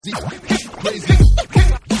What's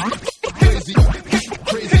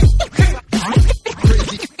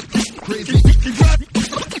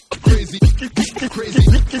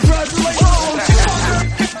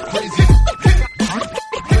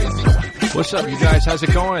up, you guys? How's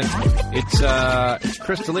it going? It's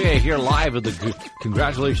Chris D'Elia here live at the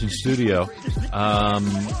Congratulations studio.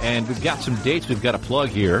 And we've got some dates we've got to plug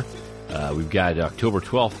here. We've got October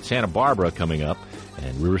 12th, Santa Barbara coming up,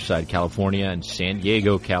 and Riverside, California, and San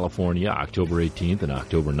Diego, California, October 18th and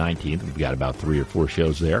October 19th. We've got about 3 or 4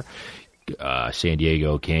 shows there. San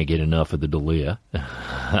Diego can't get enough of the D'Elia.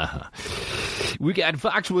 We got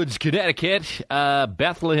Foxwoods, Connecticut,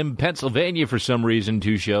 Bethlehem, Pennsylvania for some reason,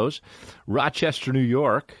 2 shows. Rochester, New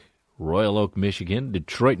York, Royal Oak, Michigan,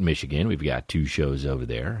 Detroit, Michigan. We've got 2 shows over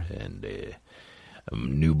there. And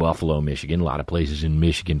New Buffalo, Michigan. A lot of places in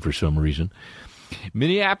Michigan for some reason.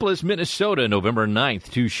 Minneapolis, Minnesota, November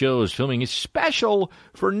 9th, 2 shows. Filming a special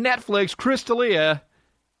for Netflix, Chris D'Elia.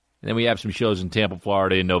 And then we have some shows in Tampa,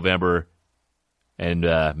 Florida in November. And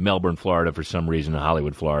Melbourne, Florida, for some reason,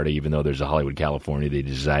 Hollywood, Florida, even though there's a Hollywood, California, they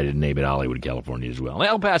decided to name it Hollywood, California as well.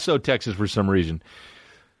 El Paso, Texas, for some reason.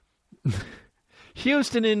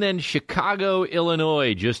 Houston and then Chicago,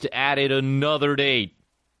 Illinois, just added another date.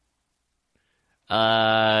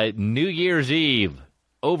 New Year's Eve,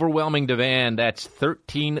 overwhelming demand. That's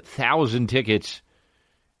 13,000 tickets.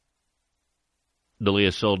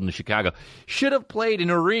 D'Elia sold in Chicago. Should have played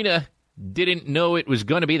in arena. Didn't know it was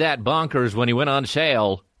going to be that bonkers when he went on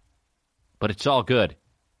sale. But it's all good.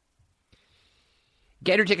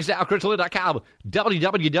 Get your tickets now, ChrisD'Elia.com.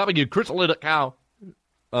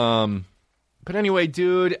 www.ChrisD'Elia.com. But anyway,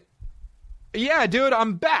 dude. Yeah, dude,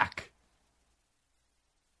 I'm back.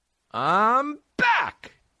 I'm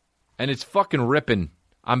back. And it's fucking ripping.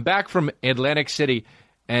 I'm back from Atlantic City.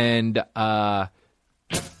 And,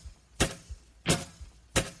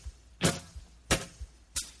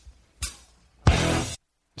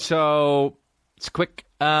 so, it's quick.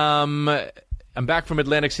 I'm back from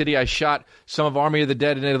Atlantic City. I shot some of Army of the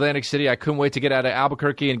Dead in Atlantic City. I couldn't wait to get out of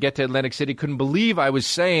Albuquerque and get to Atlantic City. Couldn't believe I was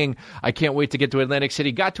saying I can't wait to get to Atlantic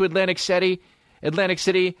City. Got to Atlantic City,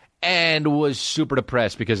 and was super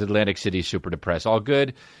depressed because Atlantic City is super depressed. All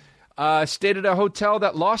good. Stayed at a hotel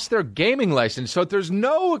that lost their gaming license. So there's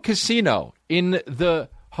no casino in the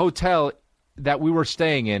hotel that we were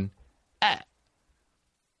staying in.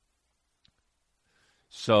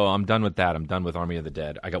 So I'm done with that. I'm done with Army of the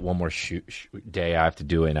Dead. I got one more day I have to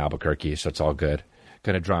do in Albuquerque, so it's all good.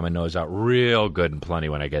 Gonna dry my nose out real good and plenty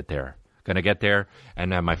when I get there. Gonna get there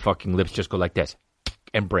and have my fucking lips just go like this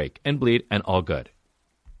and break and bleed and all good.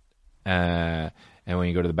 And when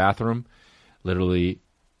you go to the bathroom, literally,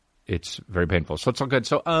 it's very painful. So it's all good.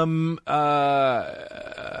 So I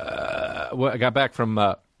got back from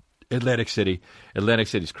Atlantic City. Atlantic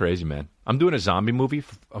City's crazy, man. I'm doing a zombie movie.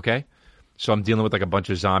 Okay. So I'm dealing with like a bunch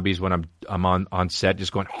of zombies when I'm on set,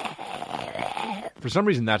 just going. For some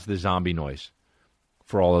reason, that's the zombie noise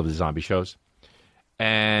for all of the zombie shows,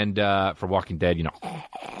 and for Walking Dead, you know,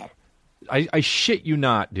 I shit you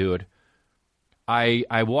not, dude.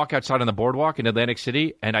 I walk outside on the boardwalk in Atlantic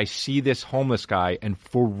City, and I see this homeless guy, and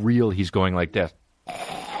for real, he's going like this,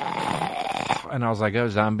 and I was like, oh,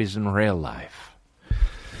 zombies in real life.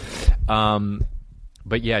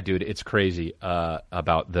 But yeah, dude, it's crazy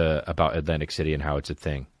about Atlantic City and how it's a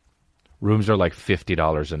thing. Rooms are like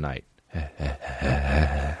 $50 a night.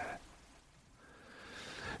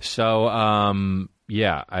 So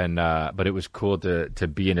yeah, and but it was cool to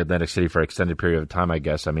be in Atlantic City for an extended period of time. I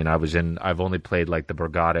guess. I mean, I've only played like the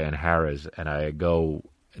Borgata and Harrah's, and I go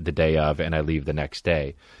the day of and I leave the next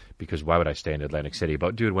day because why would I stay in Atlantic City?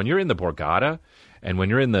 But dude, when you're in the Borgata and when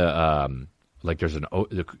you're in the like there's a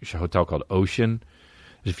hotel called Ocean.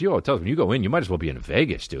 There's a few hotels. When you go in, you might as well be in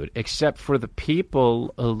Vegas, dude. Except for the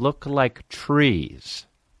people look like trees.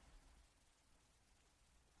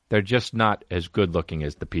 They're just not as good looking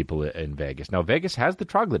as the people in Vegas. Now, Vegas has the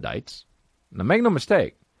troglodytes. Now, make no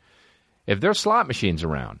mistake. If there's slot machines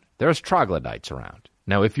around, there's troglodytes around.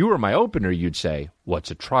 Now, if you were my opener, you'd say,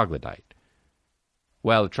 what's a troglodyte?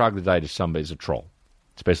 Well, a troglodyte is a troll.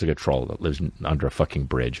 It's basically a troll that lives under a fucking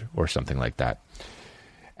bridge or something like that.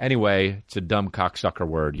 Anyway, it's a dumb cocksucker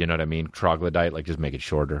word, you know what I mean? Troglodyte, like just make it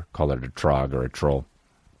shorter. Call it a trog or a troll.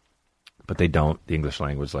 But they don't. The English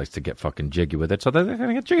language likes to get fucking jiggy with it, so they're going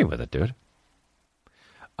to get jiggy with it, dude.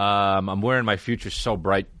 I'm wearing my Future's So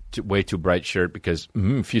Bright, Way Too Bright shirt because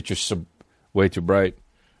Future's So Way Too Bright.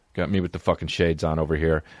 Got me with the fucking shades on over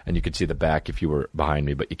here, and you could see the back if you were behind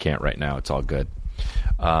me, but you can't right now. It's all good.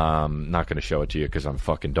 Not going to show it to you because I'm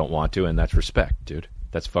fucking don't want to, and that's respect, dude.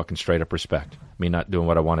 That's fucking straight up respect. Me not doing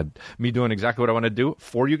what I wanted. Me doing exactly what I want to do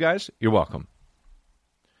for you guys. You're welcome.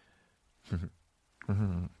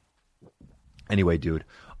 Anyway, dude,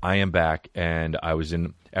 I am back, and I was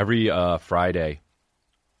in every Friday.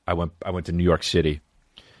 I went to New York City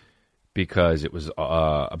because it was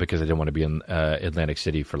because I didn't want to be in Atlantic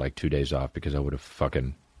City for like 2 days off because I would have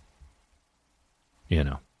fucking, you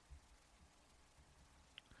know.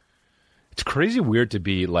 It's crazy weird to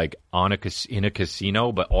be like in a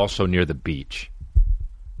casino, but also near the beach.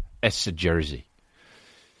 It's Jersey.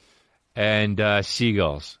 And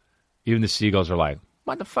seagulls. Even the seagulls are like,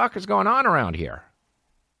 what the fuck is going on around here?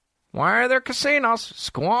 Why are there casinos?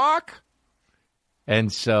 Squawk.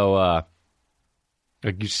 And so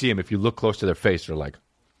like you see them, if you look close to their face, they're like,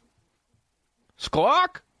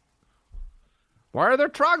 squawk. Why are there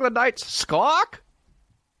troglodytes? Squawk.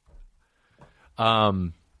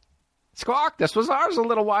 Squawk, this was ours a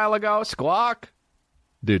little while ago. Squawk.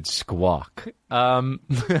 Dude, squawk.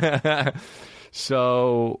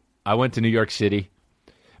 So I went to New York City.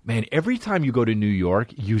 Man, every time you go to New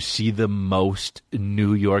York, you see the most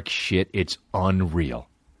New York shit. It's unreal.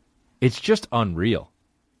 It's just unreal.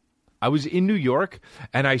 I was in New York,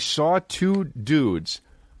 and I saw two dudes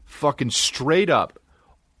fucking straight up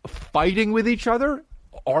fighting with each other,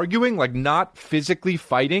 arguing, like not physically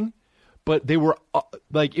fighting, but they were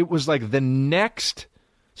like, it was like the next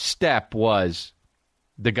step was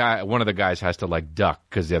one of the guys has to like duck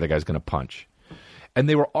because the other guy's going to punch. And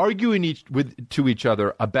they were arguing with each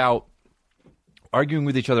other about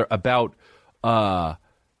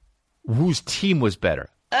whose team was better.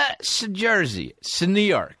 It's Jersey, it's New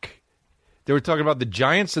York. They were talking about the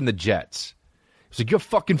Giants and the Jets. He's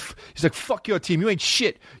like, he's like, fuck your team. You ain't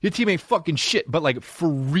shit. Your team ain't fucking shit. But like for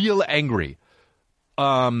real angry.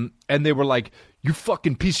 And they were like, you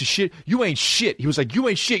fucking piece of shit. You ain't shit. He was like, you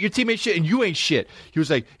ain't shit. Your team ain't shit, and you ain't shit. He was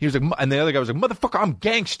like, and the other guy was like, motherfucker, I'm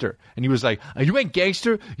gangster. And he was like, you ain't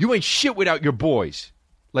gangster. You ain't shit without your boys.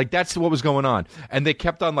 Like, that's what was going on. And they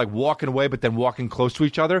kept on, like, walking away, but then walking close to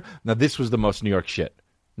each other. Now, this was the most New York shit.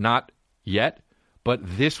 Not yet, but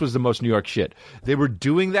this was the most New York shit. They were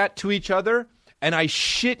doing that to each other, and I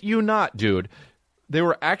shit you not, dude. They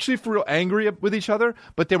were actually for real angry with each other,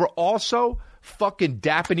 but they were also fucking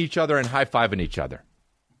dapping each other and high-fiving each other.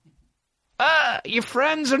 You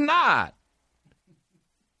friends or not?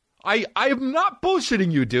 I am not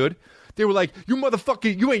bullshitting you, dude. They were like, you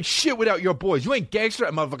motherfucker, you ain't shit without your boys. You ain't gangster,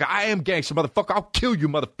 motherfucker. I am gangster, motherfucker. I'll kill you,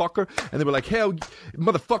 motherfucker. And they were like, hell,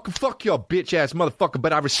 motherfucker, fuck your bitch-ass motherfucker.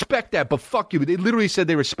 But I respect that, but fuck you. They literally said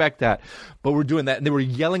they respect that. But we're doing that. And they were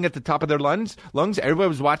yelling at the top of their lungs. Everybody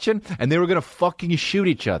was watching, and they were going to fucking shoot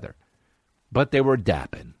each other. But they were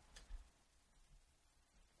dapping.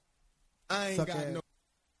 I ain't got no.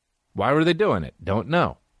 Why were they doing it? Don't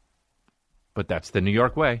know. But that's the New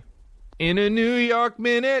York way. In a New York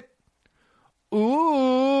minute.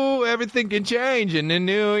 Ooh, everything can change in a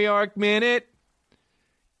New York minute.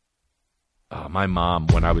 My mom,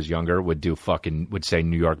 when I was younger, would say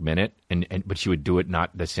New York minute, but she would do it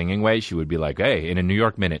not the singing way. She would be like, hey, in a New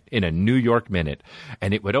York minute, in a New York minute.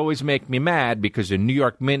 And it would always make me mad because a New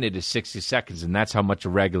York minute is 60 seconds, and that's how much a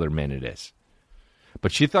regular minute is.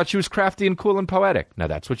 But she thought she was crafty and cool and poetic. Now,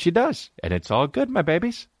 that's what she does, and it's all good, my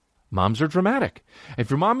babies. Moms are dramatic. If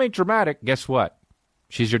your mom ain't dramatic, guess what?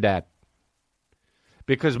 She's your dad.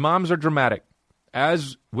 Because moms are dramatic.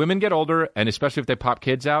 As women get older, and especially if they pop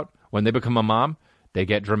kids out, when they become a mom, they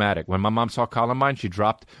get dramatic. When my mom saw Columbine,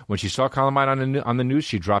 when she saw Columbine on the news,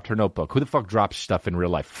 she dropped her notebook. Who the fuck drops stuff in real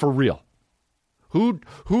life? For real. Who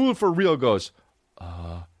for real goes,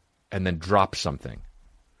 and then drops something?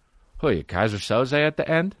 Who are you, Kaiser Soze at the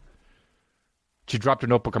end? She dropped her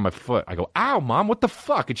notebook on my foot. I go, ow, Mom, what the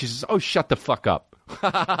fuck? And she says, oh, shut the fuck up.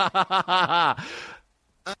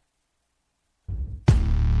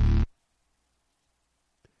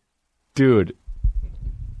 Dude.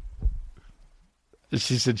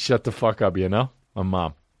 She said, shut the fuck up, you know? My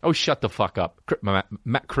mom. Oh, shut the fuck up.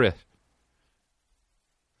 Chris.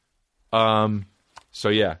 So,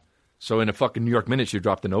 yeah. So, in a fucking New York minute, she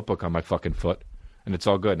dropped the notebook on my fucking foot. And it's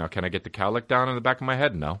all good. Now, can I get the cowlick down in the back of my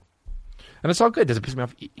head? No. And it's all good. Does it piss me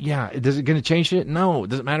off? Yeah. Is it going to change it? No.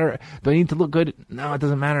 Does it matter? Do I need to look good? No, it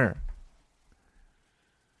doesn't matter.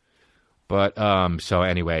 But, so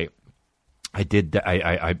anyway, I did.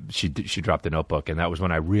 She dropped the notebook, and that was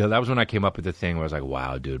when I came up with the thing where I was like,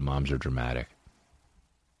 wow, dude, moms are dramatic.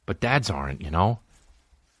 But dads aren't, you know?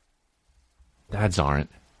 Dads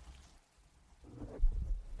aren't.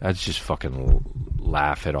 Dads just fucking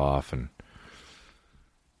laugh it off, and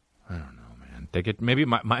I don't know, man. They get maybe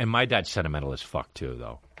my dad's sentimental as fuck too,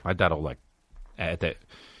 though. My dad will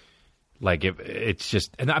Like it's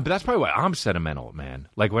just, but that's probably why I'm sentimental, man.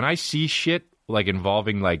 Like when I see shit like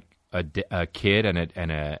involving like a kid and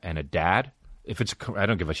a dad. If it's, I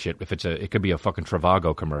don't give a shit. If it could be a fucking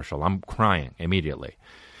Trivago commercial. I'm crying immediately.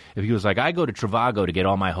 If he was like, I go to Trivago to get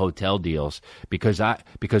all my hotel deals because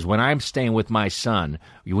when I'm staying with my son,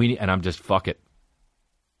 and I'm just, fuck it.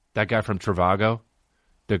 That guy from Trivago,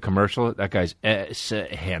 the commercial, that guy's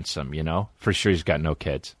handsome, you know? For sure he's got no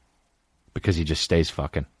kids because he just stays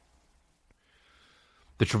fucking.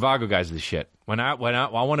 The Trivago guy's the shit. When I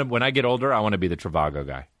get older, I want to be the Trivago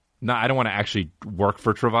guy. No, I don't want to actually work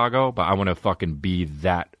for Trivago, but I want to fucking be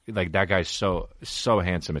that. Like, that guy's so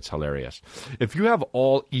handsome, it's hilarious. If you have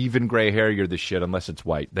all even gray hair, you're the shit, unless it's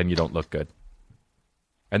white. Then you don't look good.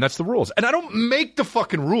 And that's the rules. And I don't make the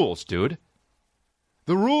fucking rules, dude.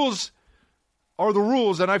 The rules are the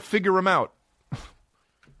rules, and I figure them out.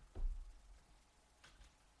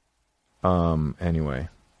 Anyway.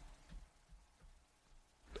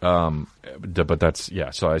 But that's,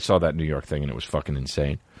 yeah, so I saw that New York thing, and it was fucking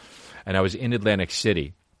insane. And I was in Atlantic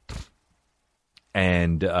City,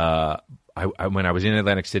 and when I was in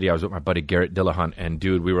Atlantic City, I was with my buddy Garrett Dillahunt, and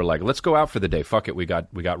dude, we were like, let's go out for the day. Fuck it, we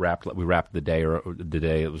wrapped the day,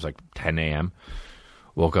 it was like 10 a.m.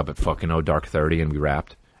 Woke up at fucking dark 30, and we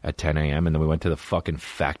wrapped at 10 a.m., and then we went to the fucking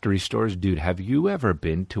factory stores. Dude, have you ever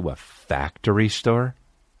been to a factory store?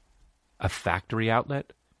 A factory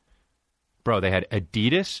outlet? Bro, they had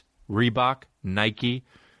Adidas, Reebok, Nike.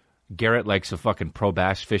 Garrett likes a fucking pro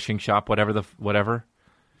bass fishing shop, whatever.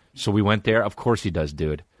 So we went there. Of course he does,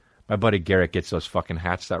 dude. My buddy Garrett gets those fucking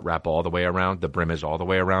hats that wrap all the way around. The brim is all the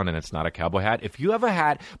way around, and it's not a cowboy hat. If you have a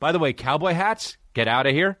hat, by the way, cowboy hats, get out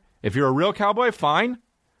of here. If you're a real cowboy, fine.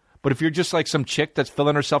 But if you're just like some chick that's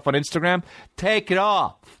filling herself on Instagram, take it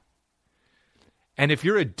off. And if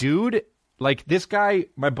you're a dude, like this guy,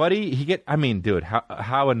 my buddy, dude,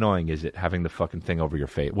 how annoying is it having the fucking thing over your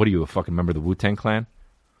face? What are you, a fucking member of the Wu-Tang Clan?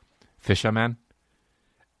 Fisherman?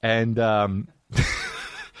 And,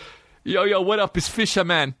 yo, what up? It's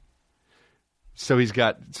Fisherman. So he's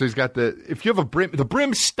got if you have a brim, the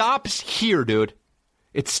brim stops here, dude.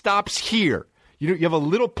 It stops here. You have a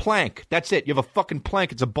little plank. That's it. You have a fucking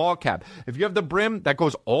plank. It's a ball cap. If you have the brim that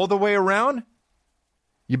goes all the way around,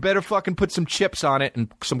 you better fucking put some chips on it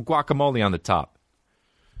and some guacamole on the top.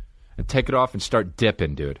 And take it off and start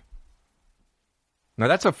dipping, dude. Now,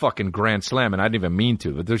 that's a fucking grand slam, and I didn't even mean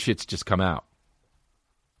to, but those shits just come out.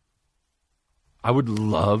 I would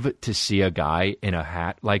love to see a guy in a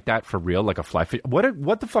hat like that for real, like a fly fish.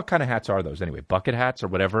 What the fuck kind of hats are those anyway? Bucket hats or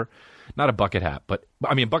whatever? Not a bucket hat, but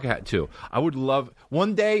I mean, bucket hat too. I would love,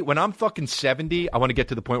 one day when I'm fucking 70, I want to get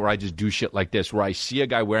to the point where I just do shit like this, where I see a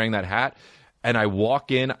guy wearing that hat, and I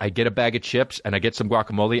walk in, I get a bag of chips, and I get some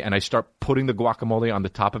guacamole, and I start putting the guacamole on the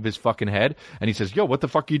top of his fucking head, and he says, yo, what the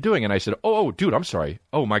fuck are you doing? And I said, oh, dude, I'm sorry.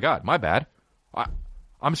 Oh, my God, my bad.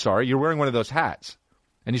 I'm sorry, you're wearing one of those hats.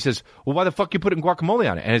 And he says, well, why the fuck you putting guacamole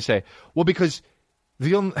on it? And I say, well, because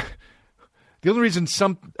the only reason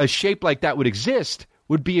a shape like that would exist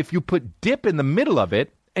would be if you put dip in the middle of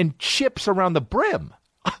it and chips around the brim.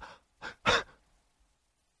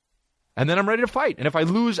 And then I'm ready to fight. And if I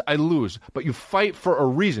lose, I lose. But you fight for a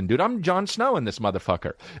reason. Dude, I'm Jon Snow in this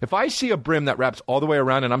motherfucker. If I see a brim that wraps all the way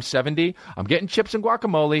around and I'm 70, I'm getting chips and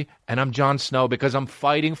guacamole, and I'm Jon Snow because I'm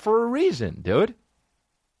fighting for a reason, dude.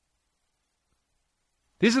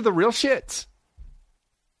 These are the real shits.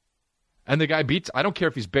 And the guy beats, I don't care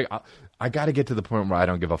if he's big. I got to get to the point where I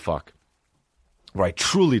don't give a fuck. Where I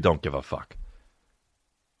truly don't give a fuck.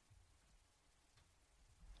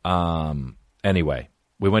 Anyway.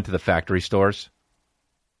 We went to the factory stores,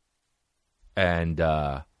 and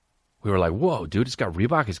we were like, whoa, dude, it's got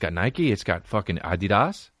Reebok, it's got Nike, it's got fucking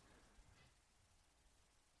Adidas.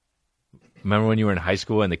 Remember when you were in high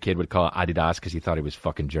school and the kid would call it Adidas because he thought he was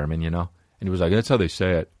fucking German, you know? And he was like, that's how they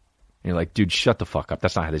say it. And you're like, dude, shut the fuck up.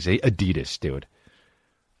 That's not how they say Adidas, dude.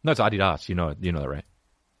 No, it's Adidas. You know that, right?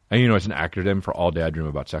 And you know it's an acronym for All Day I Dream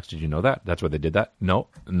About Sex. Did you know that? That's why they did that? No,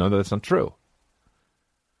 that's not true.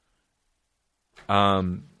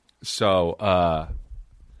 The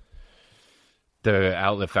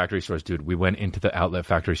outlet factory stores, dude, we went into the outlet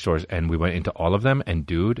factory stores and we went into all of them, and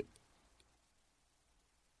dude,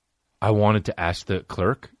 I wanted to ask the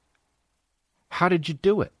clerk, how did you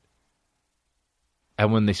do it?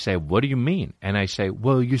 And when they say, what do you mean? And I say,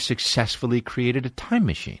 well, you successfully created a time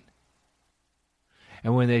machine.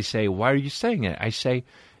 And when they say, why are you saying it? I say,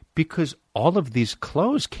 because all of these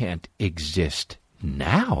clothes can't exist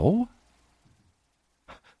now.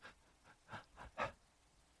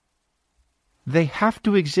 They have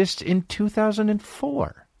to exist in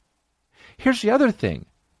 2004. Here's the other thing.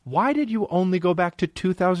 Why did you only go back to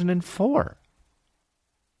 2004?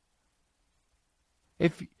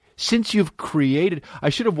 Since you've created, I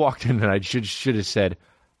should have walked in and I should have said,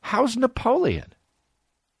 how's Napoleon?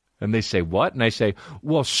 And they say, what? And I say,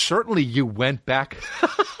 well, certainly you went back.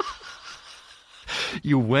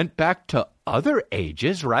 You went back to other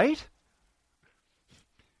ages, right?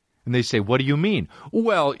 And they say, what do you mean?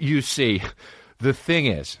 Well, you see, the thing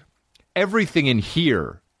is, everything in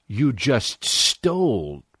here you just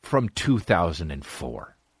stole from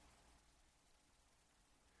 2004.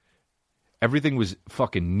 Everything was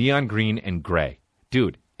fucking neon green and gray.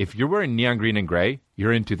 Dude, if you're wearing neon green and gray,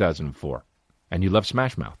 you're in 2004. And you love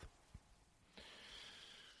Smash Mouth.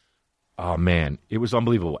 Oh, man. It was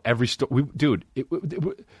unbelievable. Every dude, it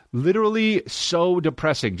literally so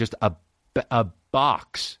depressing. Just a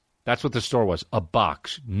box. That's what the store was. A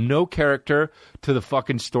box. No character to the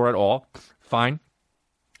fucking store at all. Fine.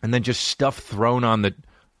 And then just stuff thrown on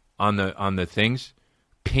the things.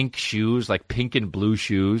 Pink shoes, like pink and blue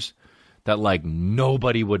shoes that like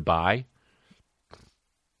nobody would buy.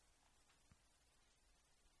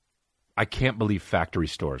 I can't believe factory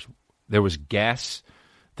stores. There was Guess.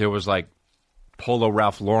 There was like Polo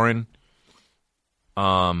Ralph Lauren.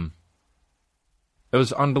 It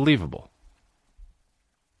was unbelievable.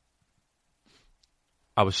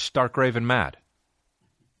 I was stark raving mad.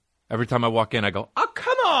 Every time I walk in, I go, oh,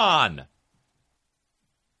 come on!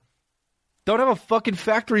 Don't have a fucking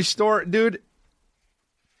factory store, dude.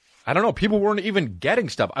 I don't know. People weren't even getting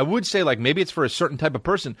stuff. I would say, like, maybe it's for a certain type of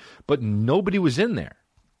person, but nobody was in there.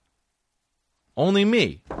 Only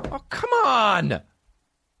me. Oh, come on!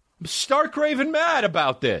 I'm stark raving mad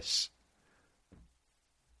about this.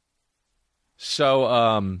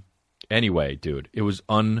 So, anyway, dude, it was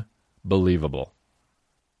unbelievable.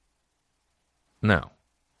 Now,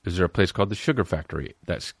 is there a place called the Sugar Factory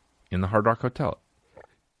that's in the Hard Rock Hotel?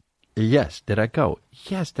 Yes. Did I go?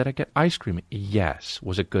 Yes. Did I get ice cream? Yes.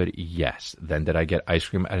 Was it good? Yes. Then did I get ice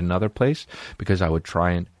cream at another place? Because I would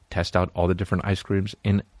try and test out all the different ice creams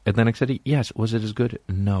in Atlantic City? Yes. Was it as good?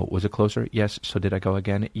 No. Was it closer? Yes. So did I go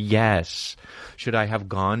again? Yes. Should I have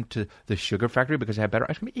gone to the Sugar Factory because I had better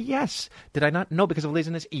ice cream? Yes. Did I not? No, because of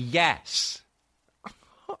laziness? Yes.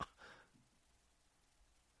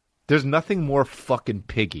 There's nothing more fucking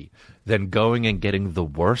piggy than going and getting the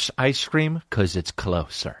worse ice cream because it's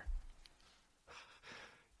closer.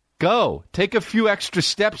 Go. Take a few extra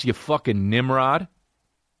steps, you fucking Nimrod.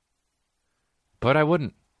 But I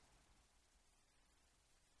wouldn't.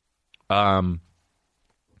 So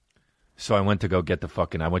I went to go get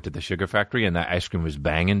I went to the Sugar Factory, and that ice cream was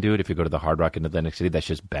banging, dude. If you go to the Hard Rock in Atlantic City, that's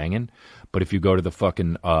just banging. But if you go to the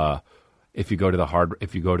fucking, don't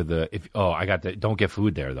get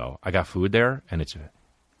food there, though. I got food there, and it's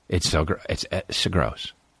so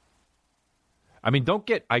gross. I mean,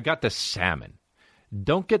 I got the salmon.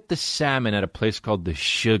 Don't get the salmon at a place called the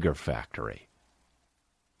Sugar Factory.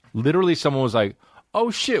 Literally, someone was like, oh,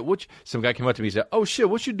 shit, some guy came up to me and said, oh, shit,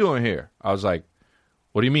 what you doing here? I was like,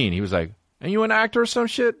 what do you mean? He was like, are you an actor or some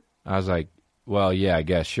shit? I was like, well, yeah, I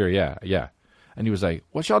guess, sure, yeah. And he was like,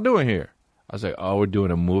 what y'all doing here? I was like, oh, we're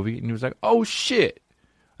doing a movie. And he was like, oh, shit.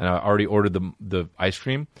 And I already ordered the ice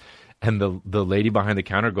cream. And the lady behind the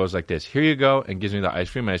counter goes like this, here you go, and gives me the ice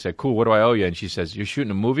cream. And I said, cool, what do I owe you? And she says, you're shooting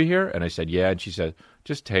a movie here? And I said, yeah. And she said,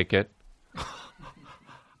 just take it.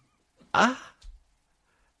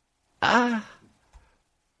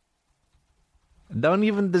 Don't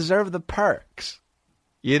even deserve the perks.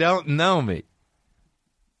 You don't know me.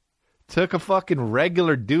 Took a fucking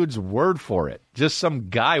regular dude's word for it. Just some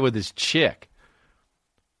guy with his chick.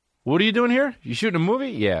 What are you doing here? You shooting a movie?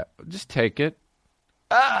 Yeah. Just take it.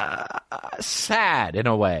 Sad in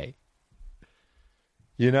a way.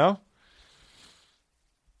 You know?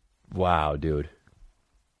 Wow, dude.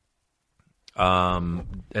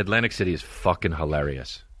 Atlantic City is fucking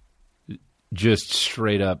hilarious. Just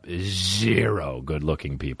straight up zero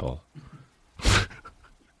good-looking people.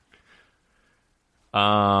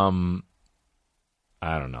 I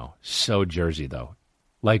don't know. So Jersey, though.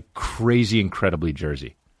 Like crazy, incredibly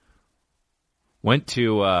Jersey. Went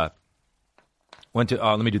to,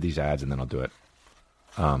 let me do these ads and then I'll do it.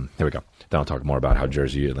 Here we go. Then I'll talk more about how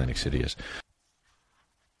Jersey, Atlantic City is.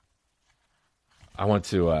 I went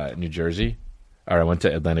to New Jersey. Or I went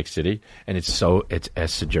to Atlantic City, and it's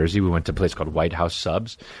to Jersey. We went to a place called White House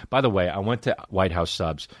Subs. By the way, I went to White House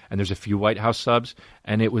Subs, and there's a few White House Subs,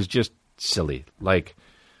 and it was just silly. Like,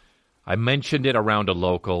 I mentioned it around a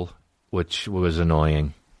local, which was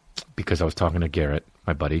annoying, because I was talking to Garrett,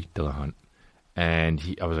 my buddy, Dillahunt,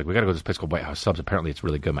 And I was like, we got to go to this place called White House Subs. Apparently, it's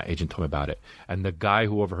really good. My agent told me about it. And the guy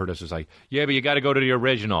who overheard us was like, yeah, but you got to go to the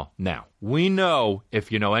original. Now, we know,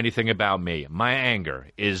 if you know anything about me, my anger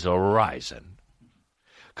is arising.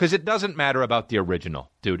 Because it doesn't matter about the original,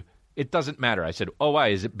 dude. It doesn't matter. I said, oh, why?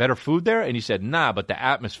 Is it better food there? And he said, nah, but the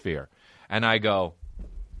atmosphere. And I go,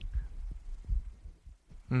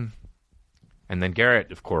 And then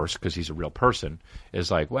Garrett, of course, because he's a real person, is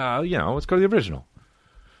like, well, let's go to the original.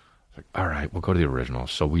 Like, all right, we'll go to the original.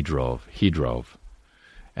 So we drove. He drove.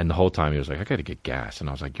 And the whole time he was like, I got to get gas. And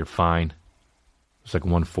I was like, you're fine. It was like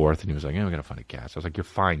 1/4. And he was like, yeah, we got to find a gas. I was like, you're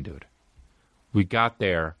fine, dude. We got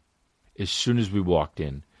there. As soon as we walked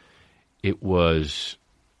in,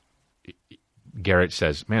 Garrett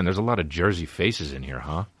says, man, there's a lot of Jersey faces in here,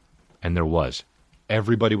 huh? And there was.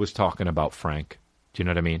 Everybody was talking about Frank. Do you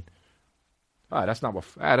know what I mean? That's not what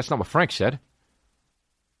Frank said.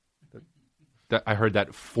 I heard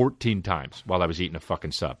that 14 times while I was eating a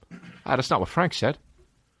fucking sub. That's not what Frank said.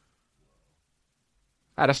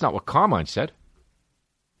 That's not what Carmine said.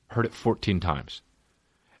 Heard it 14 times.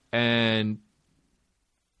 And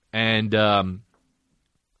I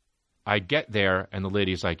get there, and the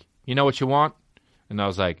lady's like, you know what you want? And I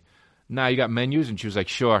was like, nah, you got menus? And she was like,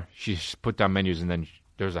 sure. She put down menus, and then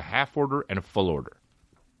there's a half order and a full order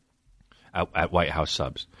at White House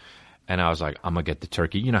Subs. And I was like, I'm going to get the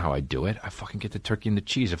turkey. You know how I do it. I fucking get the turkey and the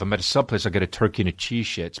cheese. If I'm at a sub place, I get a turkey and a cheese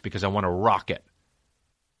shits because I want to rock it.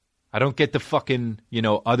 I don't get the fucking,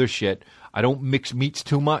 other shit. I don't mix meats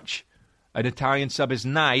too much. An Italian sub is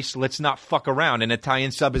nice. Let's not fuck around. An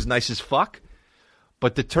Italian sub is nice as fuck.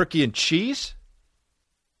 But the turkey and cheese?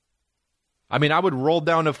 I mean, I would roll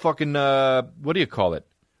down a fucking, what do you call it?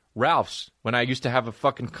 Ralph's. When I used to have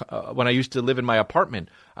when I used to live in my apartment,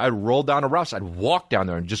 I'd roll down to Ralph's. I'd walk down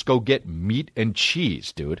there and just go get meat and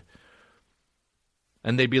cheese, dude.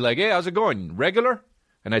 And they'd be like, hey, how's it going? Regular?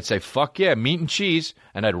 And I'd say, fuck yeah, meat and cheese.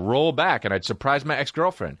 And I'd roll back and I'd surprise my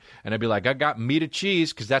ex-girlfriend. And I'd be like, I got meat and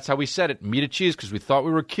cheese, because that's how we said it. Meat and cheese, because we thought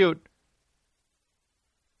we were cute.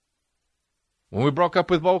 When we broke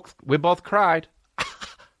up, we both cried.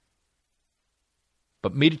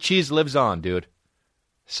 But meat and cheese lives on, dude.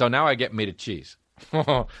 So now I get meat and cheese.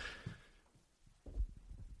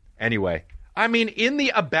 Anyway, I mean, in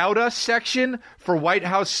the About Us section for White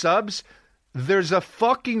House Subs, there's a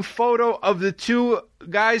fucking photo of the two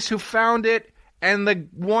guys who found it, and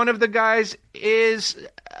one of the guys is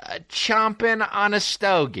chomping on a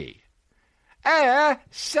stogie.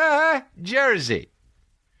 Sir, Jersey.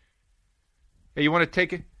 Hey, you want to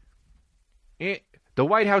take it? The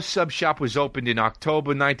White House Sub Shop was opened in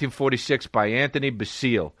October 1946 by Anthony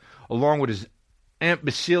Basile, along with his Aunt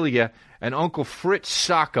Basilia and Uncle Fritz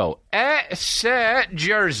Sacco.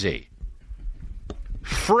 Jersey.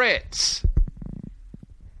 Fritz.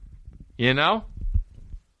 You know?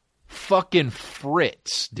 Fucking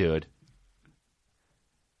Fritz, dude.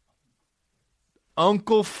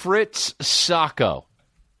 Uncle Fritz Sacco.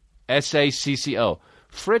 Sacco.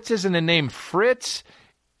 Fritz isn't a name. Fritz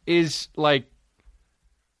is like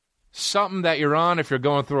something that you're on if you're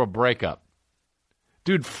going through a breakup.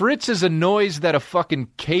 Dude, Fritz is a noise that a fucking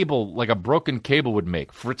cable, like a broken cable, would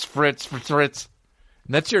make. Fritz, Fritz, Fritz, Fritz.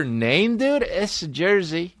 And that's your name, dude? It's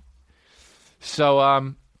Jersey. So,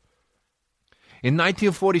 in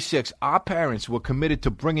 1946, our parents were committed to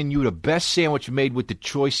bringing you the best sandwich made with the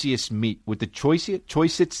choicest meat. With the choicest,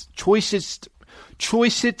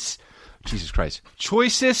 Jesus Christ,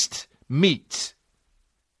 choicest meats.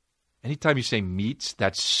 Anytime you say meats,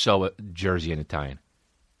 that's so Jersey and Italian.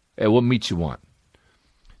 Hey, what meats you want?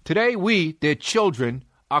 Today, we, their children,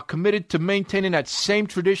 are committed to maintaining that same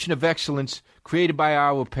tradition of excellence created by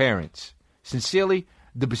our parents. Sincerely,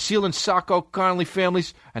 the Basile and Sacco Connolly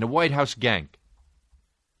families and the White House gang.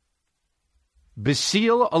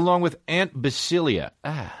 Basile along with Aunt Basilia.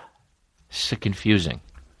 So confusing.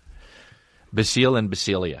 Basile and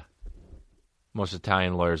Basilia. Most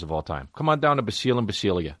Italian lawyers of all time. Come on down to Basile and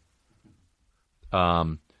Basilia.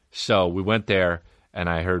 So we went there, and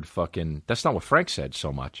I heard fucking, that's not what Frank said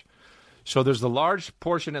so much. So there's the large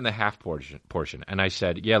portion and the half portion. And I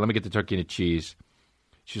said, yeah, let me get the turkey and the cheese.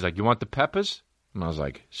 She's like, you want the peppers? And I was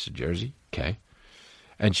like, it's Jersey? Okay.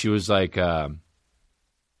 And she was like,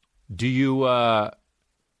 do you want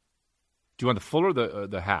the full or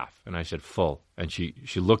the half? And I said, full. And she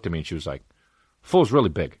looked at me and she was like, full is really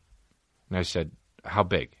big. And I said, how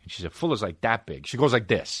big? And she said, full is like that big. She goes like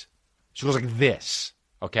this. She goes like this.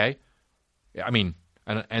 Okay? I mean,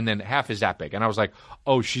 and then half is that big. And I was like,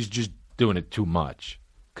 oh, she's just doing it too much.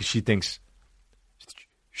 Because she thinks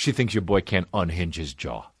your boy can't unhinge his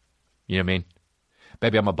jaw. You know what I mean?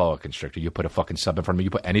 Baby, I'm a boa constrictor. You put a fucking sub in front of me. You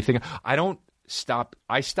put anything. I don't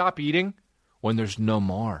stop eating when there's no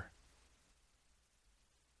more.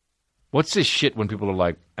 What's this shit when people are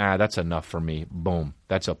like, that's enough for me. Boom.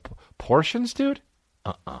 That's portions, dude?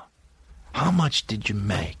 How much did you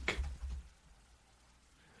make?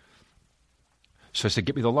 So I said,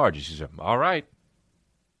 get me the large. She said, all right.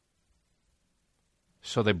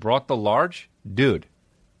 So they brought the large? Dude.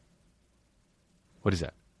 What is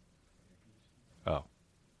that? Oh.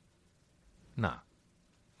 Nah.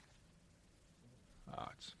 Oh,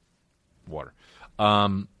 it's water.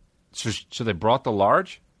 So they brought the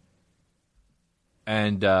large?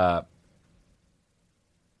 And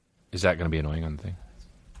is that going to be annoying on the thing?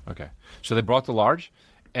 Okay. So they brought the large,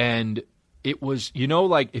 and it was,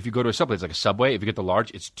 like if you go to a Subway, it's like a Subway. If you get the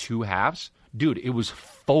large, it's 2 halves. Dude, it was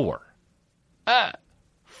 4.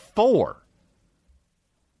 4.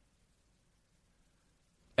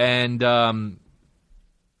 And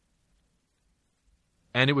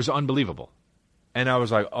it was unbelievable. And I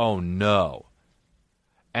was like, oh, no.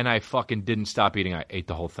 And I fucking didn't stop eating. I ate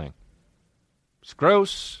the whole thing. It's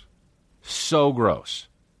gross. So gross.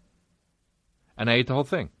 And I ate the whole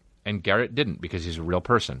thing. And Garrett didn't because he's a real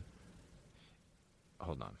person.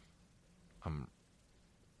 Hold on.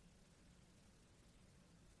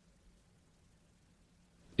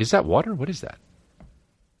 Is that water? What is that?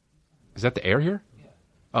 Is that the air here? Yeah.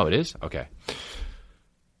 Oh, it is? Okay.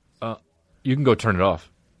 You can go turn it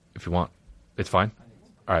off if you want. It's fine?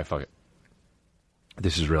 All right, fuck it.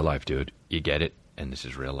 This is real life, dude. You get it? And this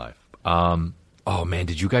is real life. Oh, man,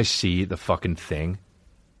 did you guys see the fucking thing?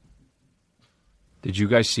 Did you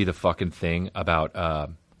guys see the fucking thing about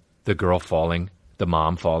the girl falling, the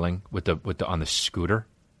mom falling with the on the scooter?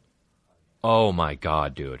 Oh, my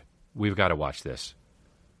God, dude. We've got to watch this.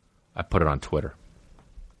 I put it on Twitter.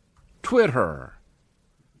 Twitter.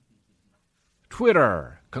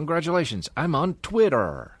 Congratulations. I'm on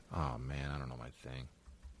Twitter. Oh, man, I don't know my thing.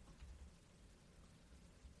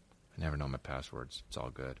 I never know my passwords. It's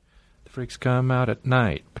all good. The freaks come out at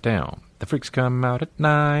night. Down. The freaks come out at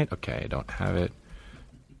night. Okay, I don't have it.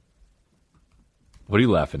 What are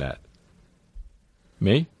you laughing at?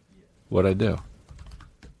 Me? What'd I do?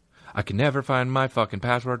 I can never find my fucking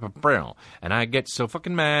password, and I get so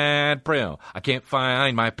fucking mad, I can't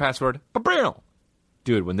find my password,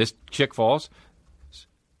 dude. When this chick falls,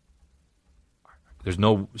 there's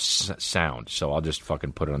no sound, so I'll just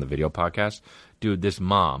fucking put it on the video podcast, dude. This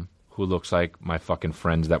mom who looks like my fucking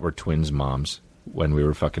friends that were twins' moms when we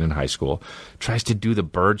were fucking in high school tries to do the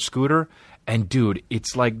bird scooter, and dude,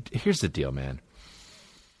 it's like, here's the deal, man.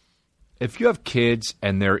 If you have kids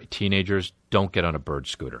and they're teenagers, don't get on a bird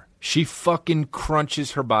scooter. She fucking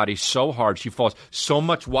crunches her body so hard, she falls. So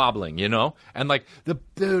much wobbling, And like,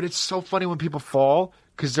 dude, it's so funny when people fall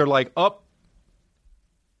because they're like,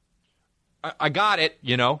 I got it,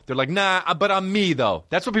 They're like, nah, but I'm me, though.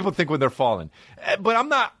 That's what people think when they're falling. But I'm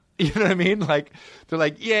not, you know what I mean? Like, they're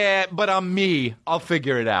like, yeah, but I'm me. I'll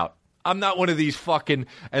figure it out. I'm not one of these fucking,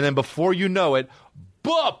 and then before you know it,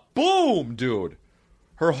 boom, dude.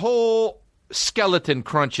 Her whole skeleton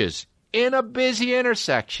crunches in a busy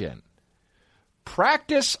intersection.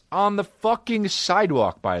 Practice on the fucking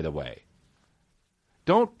sidewalk, by the way.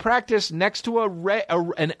 Don't practice next to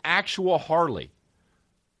an actual Harley.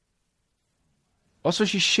 Also,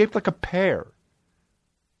 she's shaped like a pear.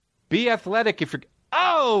 Be athletic if you're...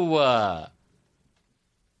 Oh!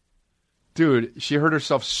 Dude, she hurt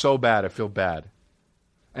herself so bad, I feel bad.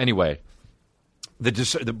 Anyway...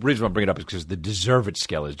 The reason I'm bringing it up is because the deserve it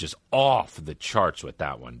scale is just off the charts with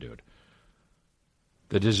that one, dude.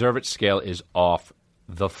 The deserve it scale is off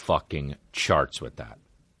the fucking charts with that.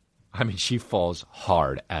 I mean, she falls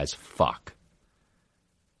hard as fuck.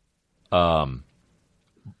 Should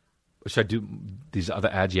I do these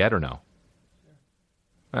other ads yet or no?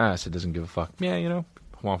 So it doesn't give a fuck. Yeah,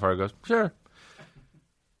 Juan Fargo goes, sure.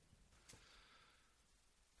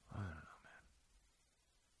 I don't know, man.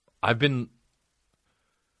 I've been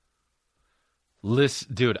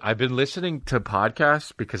listening to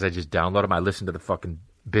podcasts because I just downloaded them. I listened to the fucking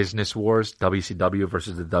Business Wars, WCW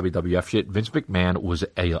versus the WWF shit. Vince McMahon was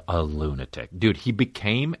a lunatic. Dude, he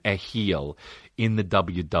became a heel in the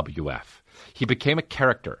WWF. He became a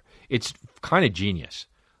character. It's kind of genius.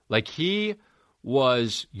 Like, he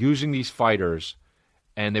was using these fighters,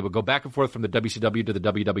 and they would go back and forth from the WCW to the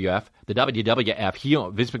WWF. The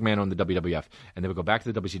WWF, Vince McMahon owned the WWF, and they would go back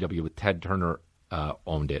to the WCW with Ted Turner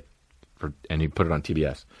owned it. And he put it on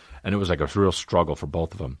TBS. And it was like a real struggle for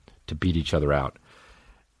both of them to beat each other out.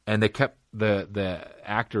 And they kept, the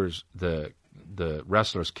actors, the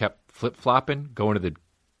wrestlers kept flip-flopping, going to the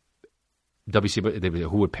WCW,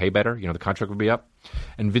 who would pay better, the contract would be up.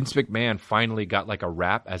 And Vince McMahon finally got like a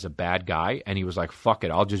rap as a bad guy, and he was like, fuck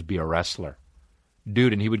it, I'll just be a wrestler.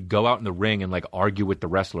 Dude, and he would go out in the ring and like argue with the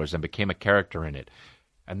wrestlers and became a character in it.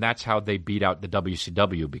 And that's how they beat out the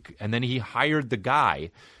WCW. And then he hired the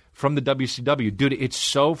guy from the WCW. Dude, it's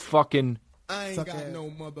so fucking... I ain't got no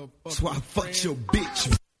motherfucker. So I fucked your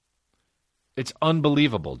bitch. It's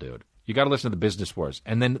unbelievable, dude. You got to listen to the Business Wars.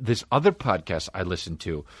 And then this other podcast I listened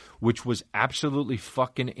to, which was absolutely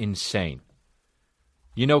fucking insane.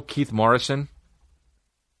 You know Keith Morrison?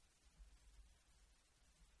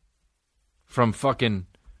 From fucking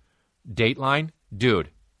Dateline? Dude.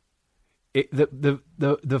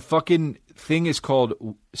 The fucking thing is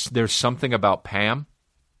called There's Something About Pam.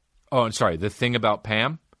 Oh, I'm sorry. The Thing About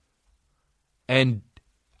Pam. And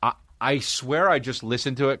I swear I just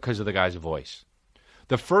listened to it because of the guy's voice.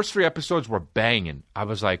 The first 3 episodes were banging. I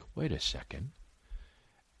was like, wait a second.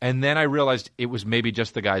 And then I realized it was maybe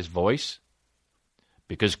just the guy's voice.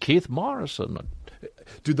 Because Keith Morrison...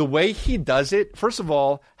 Dude, the way he does it, first of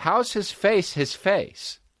all, how's his face his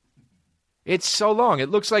face? It's so long. It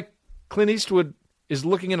looks like Clint Eastwood is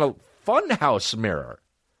looking in a funhouse mirror.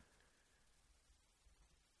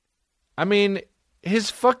 I mean,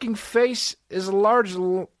 his fucking face is a large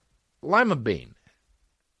lima bean.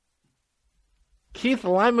 Keith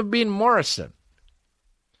Lima Bean Morrison.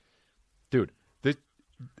 Dude,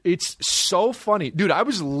 it's so funny. Dude, I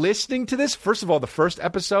was listening to this. First of all, the first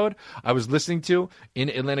episode I was listening to in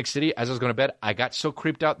Atlantic City as I was going to bed, I got so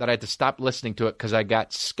creeped out that I had to stop listening to it because I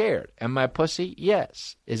got scared. Am I a pussy?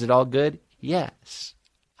 Yes. Is it all good? Yes.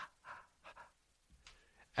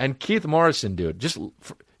 And Keith Morrison, dude,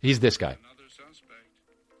 he's this guy. Another suspect,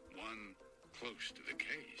 one close to the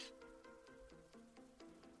case.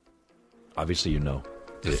 Obviously, you know.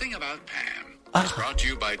 The Thing About Pam is brought to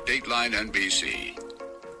you by Dateline NBC.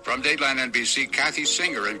 From Dateline NBC, Kathy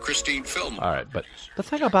Singer and Christine Fillmore. All right, but the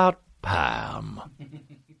thing about Pam,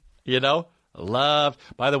 loved.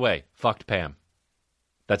 By the way, fucked Pam.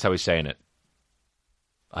 That's how he's saying it.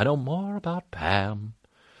 I know more about Pam.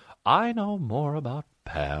 I know more about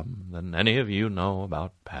Pam than any of you know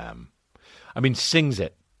about Pam. I mean, sings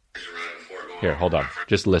it. Here, hold on.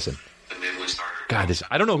 Just listen. God,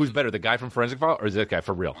 I don't know who's better, the guy from Forensic File or this guy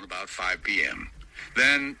for real. On about 5 p.m.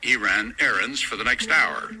 Then he ran errands for the next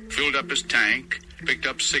hour, filled up his tank, picked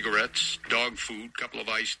up cigarettes, dog food, couple of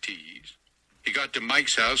iced teas. He got to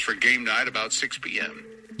Mike's house for game night about 6 p.m.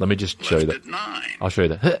 Let me just show you that. At 9. I'll show you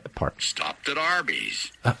the part. Stopped at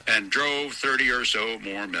Arby's and drove 30 or so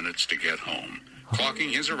more minutes to get home,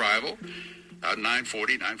 clocking his arrival at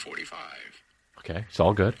 9:40, 9:45. Okay, it's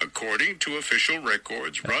all good. According to official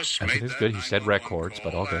records, Russ made that good. He said records,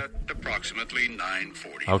 but all good. At approximately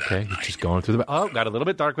 9:40. Okay, he's just going through the... Oh, got a little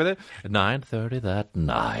bit dark with it. At 9:30 that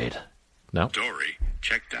night. No? Story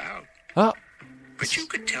checked out. Oh. But you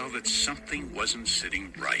could tell that something wasn't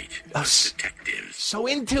sitting right with detectives. So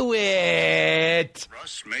into it.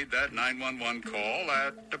 Russ made that 911 call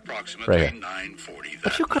at approximately 9:40 that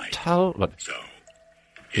But you could night. tell... Look. So,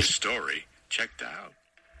 his story checked out.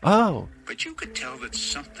 Oh. But you could tell that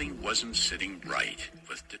something wasn't sitting right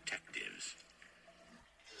with detectives.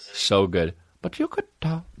 So good. But you could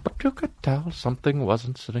tell something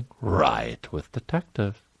wasn't sitting right with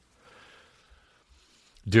detectives.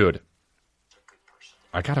 Dude,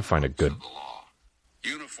 I gotta find a good...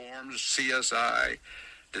 Uniforms, CSI,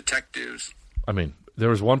 detectives. I mean, there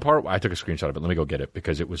was one part, I took a screenshot of it, let me go get it,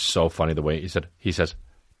 because it was so funny the way he says,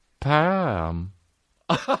 Pam.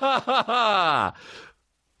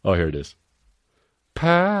 Oh, here it is.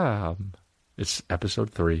 Pam. It's episode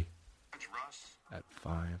 3 at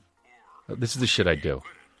 5. This is the shit I do.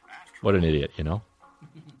 What an idiot,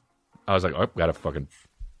 I was like, oh, gotta fucking...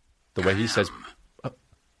 The way he says... the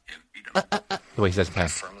way he says Pam. I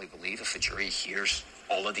firmly believe if a jury hears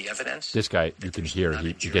all of the evidence... This guy, you can hear,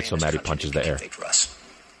 he gets so mad he punches the air.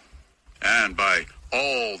 And by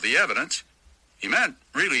all the evidence, he meant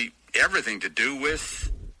really everything to do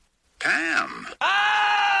with Pam.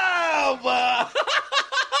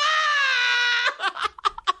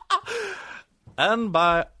 And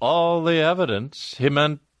by all the evidence, he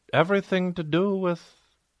meant everything to do with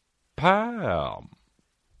Pam.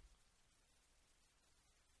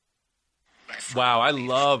 Wow, I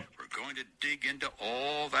love... We're going to dig into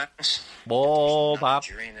all that. All There's not that.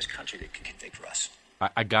 a jury in this country that can convict Russ.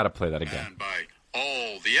 I gotta play that again. And by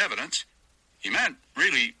all the evidence, he meant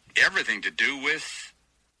really everything to do with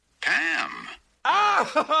Pam.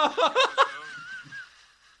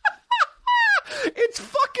 It's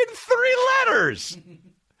fucking 3 letters.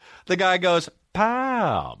 The guy goes,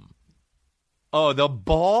 Pam. Oh, the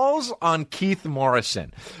balls on Keith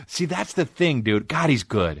Morrison. See, that's the thing, dude. God, he's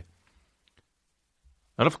good.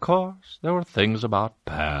 And of course, there were things about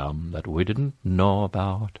Pam that we didn't know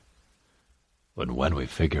about. But when we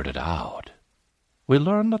figured it out, we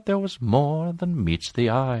learned that there was more than meets the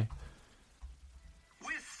eye.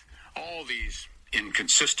 With all these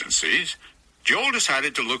inconsistencies, Joel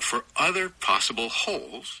decided to look for other possible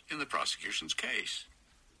holes in the prosecution's case.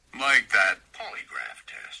 Like that polygraph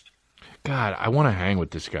test. God, I want to hang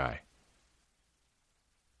with this guy.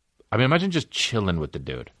 I mean, imagine just chilling with the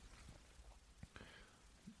dude.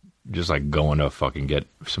 Just like going to fucking get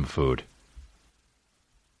some food.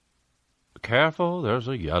 Careful, there's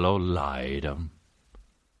a yellow light.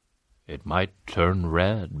 It might turn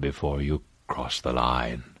red before you cross the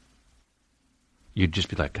line. You'd just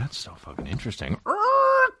be like, that's so fucking interesting.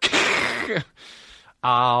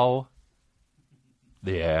 Ow.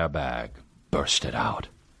 The airbag bursted out.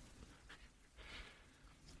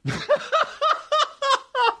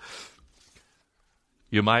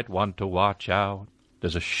 You might want to watch out.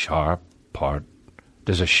 There's a sharp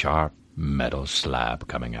metal slab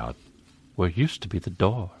coming out where used to be the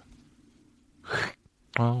door.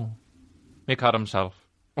 Oh, he cut himself.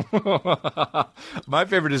 My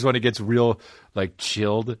favorite is when it gets real, like,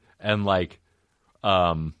 chilled and, like,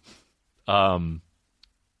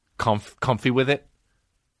 comfy with it.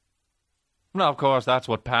 Now, of course, that's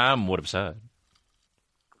what Pam would have said.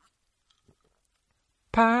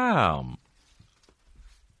 Pam.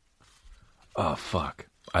 Oh, fuck.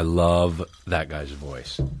 I love that guy's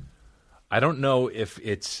voice. I don't know if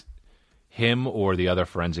it's him or the other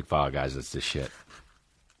Forensic File guys that's this shit.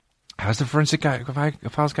 How's the Forensic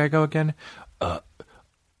Files guy go again?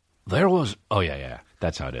 There was... Oh, yeah.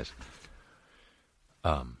 That's how it is.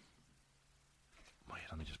 Wait,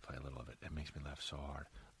 let me just play a little of it. It makes me laugh so hard.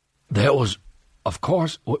 There was, of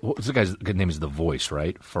course... What's the guy's name? Is The Voice,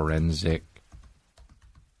 right? Forensic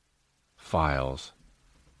Files.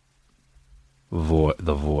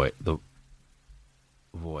 The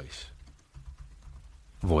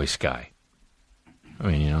voice guy. I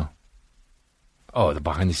mean, you know. Oh, the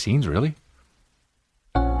behind the scenes, really?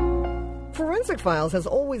 Forensic Files has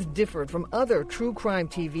always differed from other true crime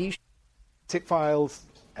TV shows. Forensic Files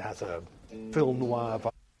has a film noir.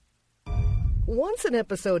 Once an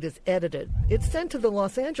episode is edited, it's sent to the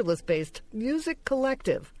Los Angeles-based Music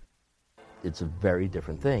Collective. It's a very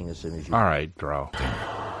different thing as soon as you... All right, Dro.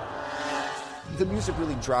 The music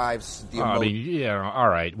really drives the emotion. I mean, yeah, all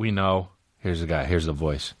right, we know. Here's the guy. Here's the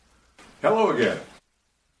voice. Hello again.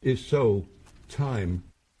 Is so time,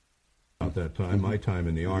 about that time, my time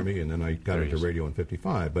in the Army, and then I got into radio in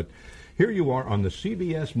 55. But here you are on the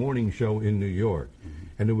CBS morning show in New York,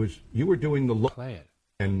 and you were doing the... Play it.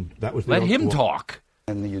 And that was the... Let him talk.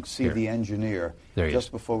 And you'd see the engineer,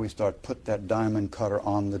 just before we start, put that diamond cutter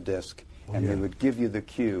on the disc, and they would give you the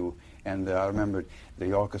cue. And I remember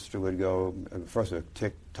the orchestra would go, first a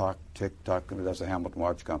tick-tock, tick-tock, that's the Hamilton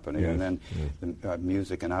March Company, and then the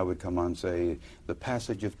music, and I would come on and say, the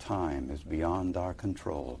passage of time is beyond our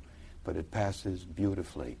control, but it passes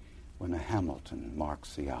beautifully when a Hamilton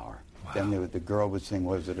marks the hour. Wow. Then the girl would sing,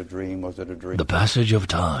 was it a dream, was it a dream? The passage of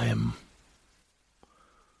time.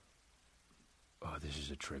 Oh, this is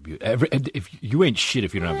a tribute. If you ain't shit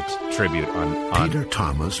if you don't have a tribute on... Peter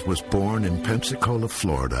Thomas was born in Pensacola,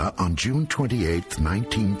 Florida on June 28th,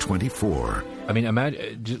 1924. I mean,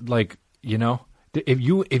 imagine, just like, you know, if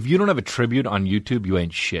you don't have a tribute on YouTube, you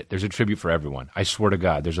ain't shit. There's a tribute for everyone. I swear to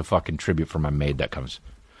God, there's a fucking tribute for my maid that comes.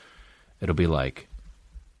 It'll be like,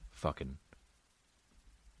 fucking...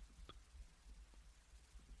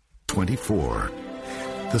 24.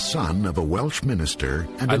 The son of a Welsh minister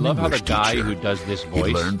and I an love English how the guy teacher. who does this voice...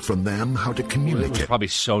 He learned from them how to communicate. He was probably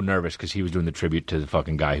so nervous because he was doing the tribute to the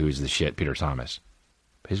fucking guy who is the shit, Peter Thomas.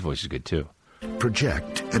 His voice is good, too.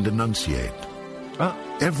 Project and enunciate.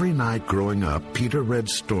 Every night growing up, Peter read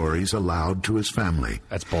stories aloud to his family.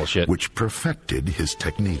 That's bullshit. Which perfected his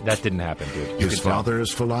technique. That didn't happen, dude. His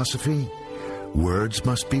father's philosophy? Words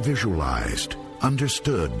must be visualized,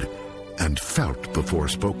 understood, and felt before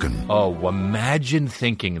spoken. Oh, imagine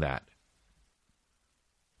thinking that.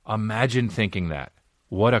 Imagine thinking that.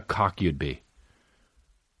 What a cock you'd be.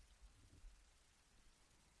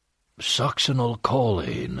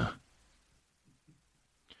 Succinylcholine.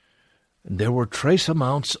 There were trace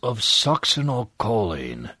amounts of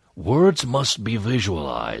succinylcholine. Words must be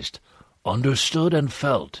visualized, understood and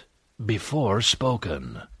felt before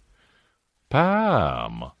spoken.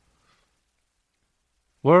 Pam.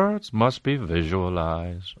 Words must be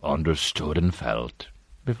visualized, understood and felt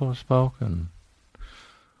before spoken.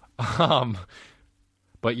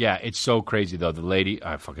 But yeah, it's so crazy though. The lady,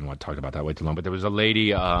 I fucking want to talk about that way too long. But there was a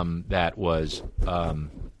lady that was,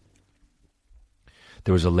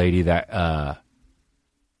 there was a lady that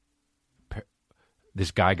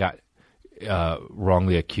this guy got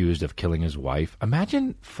wrongly accused of killing his wife.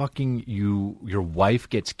 Imagine fucking your wife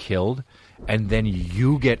gets killed, and then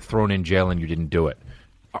you get thrown in jail and you didn't do it.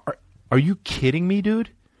 Are you kidding me,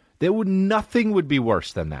 dude? Nothing would be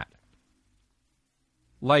worse than that.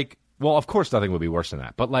 Like, well, of course nothing would be worse than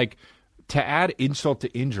that. But, like, to add insult to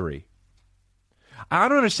injury, I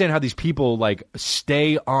don't understand how these people, like,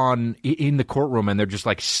 stay on in the courtroom and they're just,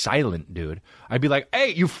 like, silent, dude. I'd be like,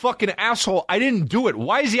 hey, you fucking asshole, I didn't do it.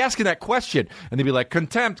 Why is he asking that question? And they'd be like,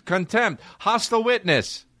 contempt, hostile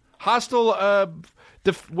witness, hostile,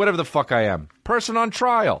 whatever the fuck I am, person on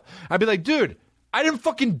trial. I'd be like, dude, I didn't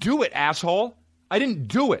fucking do it, asshole. I didn't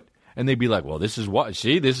do it. And they'd be like, well, this is what,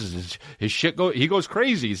 see, this is his shit, he goes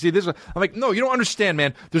crazy. See, this is, I'm like, no, you don't understand,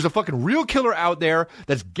 man. There's a fucking real killer out there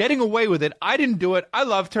that's getting away with it. I didn't do it. I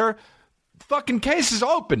loved her. Fucking case is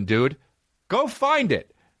open, dude. Go find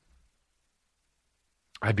it.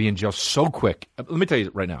 I'd be in jail so quick. Let me tell you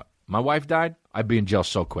right now, my wife died, I'd be in jail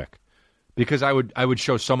so quick. Because I would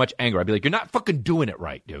show so much anger. I'd be like, you're not fucking doing it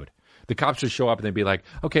right, dude. The cops would show up and they'd be like,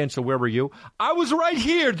 okay, and so where were you? I was right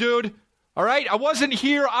here, dude. All right? I wasn't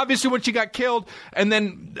here, obviously, when she got killed, and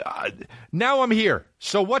then now I'm here.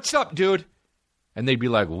 So what's up, dude? And they'd be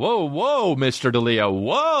like, whoa, Mr. D'Elia,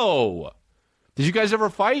 whoa. Did you guys ever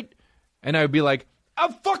fight? And I would be like,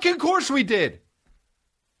 of fucking course we did.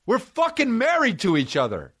 We're fucking married to each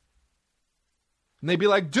other. And they'd be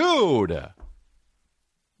like, dude,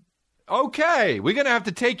 okay, we're going to have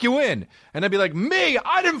to take you in. And I'd be like, me?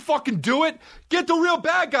 I didn't fucking do it. Get the real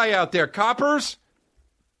bad guy out there, coppers.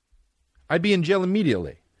 I'd be in jail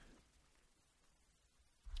immediately.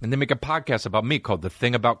 And they make a podcast about me called The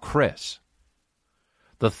Thing About Chris.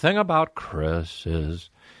 The thing about Chris is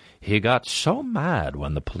he got so mad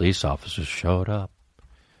when the police officers showed up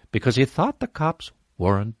because he thought the cops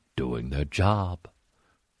weren't doing their job.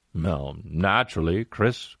 No, naturally,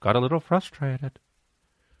 Chris got a little frustrated.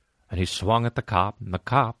 And he swung at the cop, and the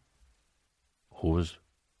cop, who was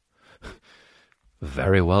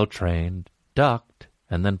very well trained, ducked,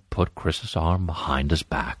 and then put Chris's arm behind his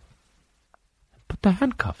back. Put the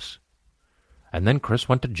handcuffs. And then Chris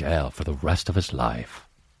went to jail for the rest of his life.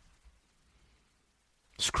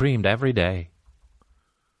 Screamed every day.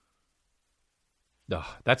 Ugh,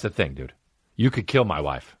 that's the thing, dude. You could kill my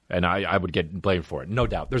wife, and I would get blamed for it. No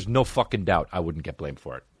doubt. There's no fucking doubt I wouldn't get blamed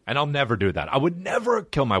for it. And I'll never do that. I would never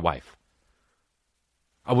kill my wife.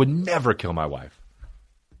 I would never kill my wife.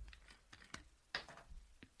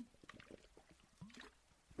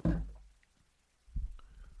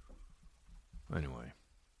 Anyway,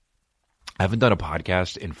 I haven't done a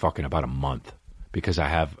podcast in fucking about a month because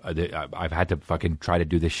I've had to fucking try to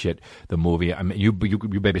do this shit. The movie. I mean, you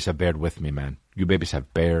babies have bared with me, man. You babies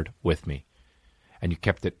have bared with me, and you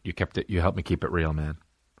kept it. You helped me keep it real, man.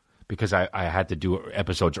 Because I had to do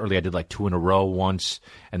episodes early. I did like 2 in a row once,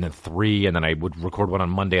 and then 3, and then I would record one on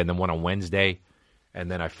Monday and then one on Wednesday, and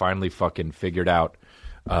then I finally fucking figured out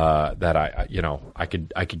that I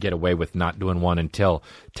could get away with not doing one until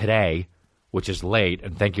today, which is late.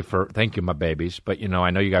 And thank you, my babies. But I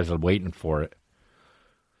know you guys are waiting for it.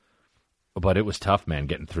 But it was tough, man,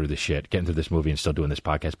 getting through this movie and still doing this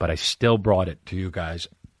podcast. But I still brought it to you guys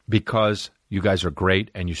because you guys are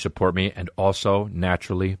great and you support me, and also,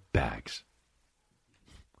 naturally, bags.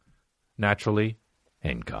 Naturally,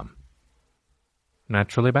 income.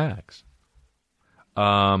 Naturally, bags.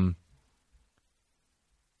 Could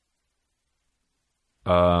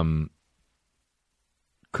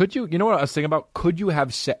you know what I was thinking about? Could you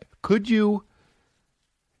have could you,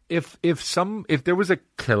 if there was a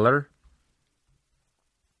killer,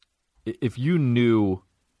 if you knew,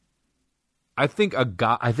 I think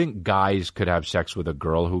guys could have sex with a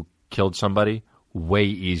girl who killed somebody way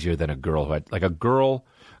easier than a girl who had, like, girls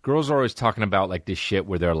are always talking about like this shit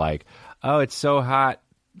where they're like, oh, it's so hot.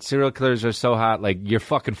 Serial killers are so hot. Like, you're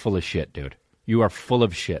fucking full of shit, dude. You are full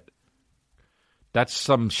of shit. That's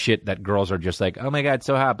some shit that girls are just like, oh my God,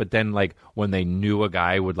 so hot. But then, like, when they knew a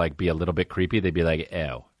guy would like be a little bit creepy, they'd be like,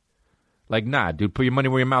 ew. Like, nah, dude, put your money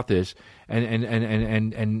where your mouth is,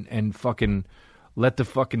 and fucking let the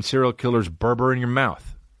fucking serial killers berber in your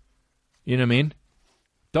mouth. You know what I mean?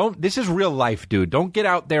 This is real life, dude. Don't get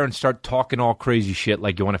out there and start talking all crazy shit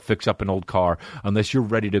like you want to fix up an old car unless you're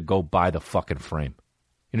ready to go buy the fucking frame.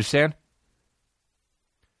 You understand?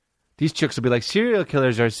 These chicks will be like, serial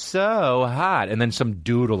killers are so hot. And then some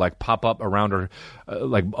dude will like pop up around her,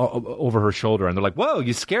 over her shoulder. And they're like, whoa,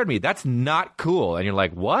 you scared me. That's not cool. And you're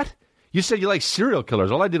like, what? You said you like serial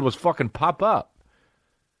killers. All I did was fucking pop up.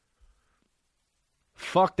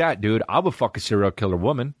 Fuck that, dude. I would fuck a serial killer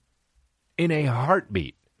woman in a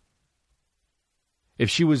heartbeat. If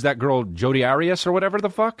she was that girl, Jodi Arias or whatever the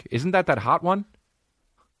fuck. Isn't that hot one?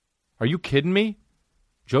 Are you kidding me?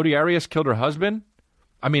 Jodi Arias killed her husband?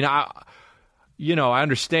 I mean, I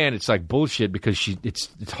understand it's like bullshit because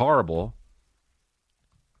it's horrible.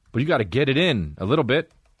 But you got to get it in a little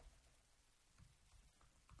bit.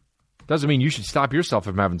 Doesn't mean you should stop yourself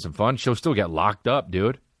from having some fun. She'll still get locked up,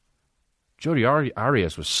 dude. Jodi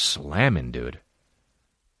Arias was slamming, dude.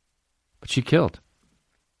 But she killed.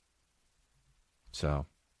 So,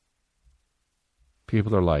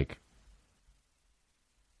 people are like,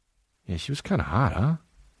 yeah, she was kind of hot, huh?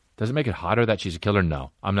 Does it make it hotter that she's a killer?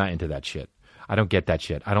 No, I'm not into that shit. I don't get that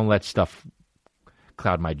shit. I don't let stuff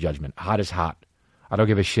cloud my judgment. Hot is hot. I don't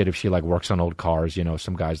give a shit if she like works on old cars. You know,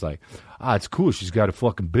 some guy's like, it's cool. She's got a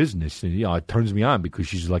fucking business, and it turns me on because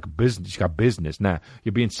she's like a business. She's got business. Nah,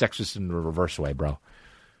 you're being sexist in the reverse way, bro.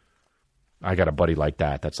 I got a buddy like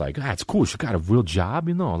that. That's like, it's cool. She got a real job.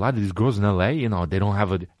 You know, a lot of these girls in LA, they don't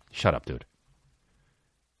have a. Shut up, dude.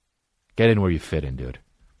 Get in where you fit in, dude.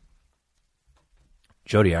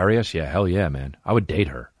 Jodi Arias, yeah, hell yeah, man. I would date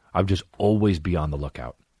her. I would just always be on the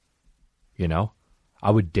lookout. I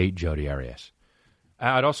would date Jodi Arias.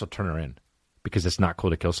 I'd also turn her in because it's not cool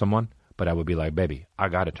to kill someone. But I would be like, baby, I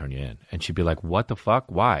got to turn you in. And she'd be like, what the fuck?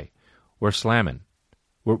 Why? We're slamming.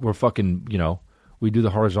 We're fucking, we do the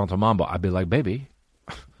horizontal mambo. I'd be like, baby,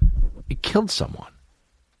 you killed someone.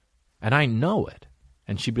 And I know it.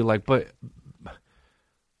 And she'd be like, but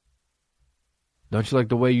don't you like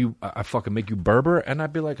the way I fucking make you Berber? And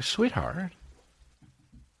I'd be like, sweetheart,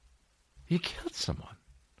 you killed someone.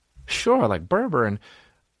 Sure, I like Berber,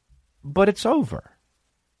 but it's over.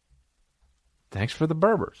 Thanks for the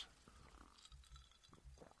Berbers.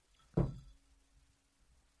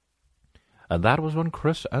 And that was when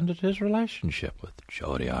Chris ended his relationship with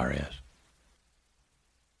Jodi Arias.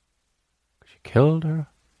 She killed her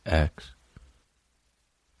ex.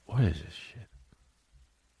 What is this shit?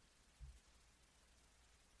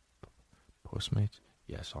 Postmates?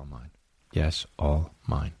 Yes, all mine. Yes, all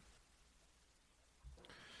mine.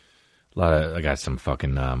 I got some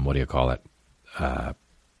fucking, what do you call it?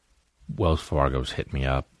 Wells Fargo's hit me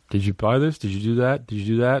up. Did you buy this? Did you do that? Did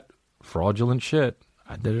you do that? Fraudulent shit.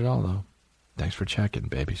 I did it all, though. Thanks for checking,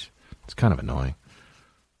 babies. It's kind of annoying.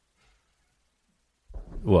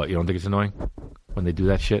 What, you don't think it's annoying when they do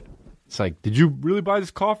that shit? It's like, did you really buy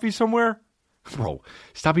this coffee somewhere? Bro,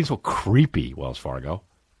 stop being so creepy, Wells Fargo.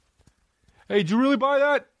 Hey, did you really buy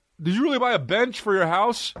that? Did you really buy a bench for your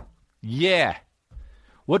house? Yeah.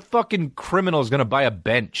 What fucking criminal is going to buy a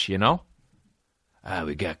bench,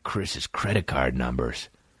 we got Chris's credit card numbers.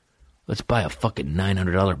 Let's buy a fucking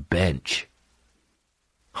 $900 bench.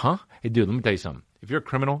 Huh? Hey, dude, let me tell you something. If you're a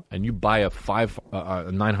criminal and you buy a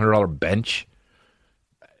 $900 bench,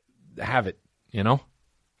 have it,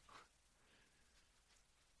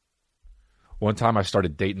 One time I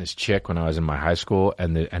started dating this chick when I was in my high school,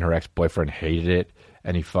 and her ex-boyfriend hated it,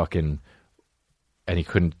 and he couldn't,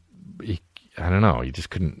 I don't know, he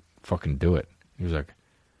just couldn't fucking do it. He was like,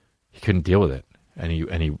 he couldn't deal with it. And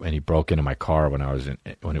he broke into my car when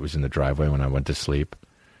it was in the driveway when I went to sleep,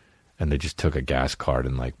 and they just took a gas card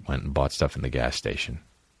and like went and bought stuff in the gas station.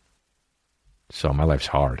 So my life's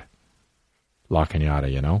hard. La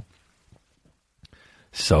Cañada,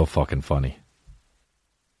 So fucking funny.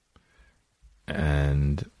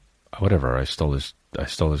 And whatever, I stole this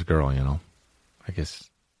girl, I guess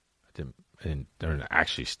I didn't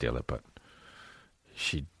actually steal it, but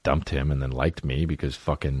she dumped him and then liked me because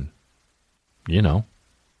fucking, I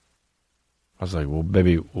was like, well,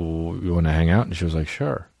 baby, you want to hang out? And she was like,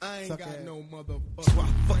 sure. I ain't got no motherfucker.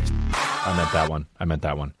 I meant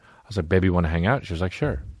that one. I was like, baby, you want to hang out? She was like,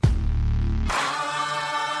 sure.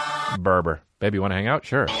 Berber. Baby, you want to hang out?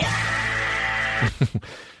 Sure.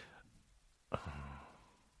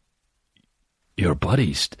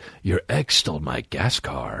 Your ex stole my gas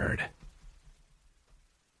card.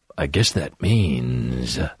 I guess that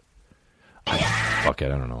means... fuck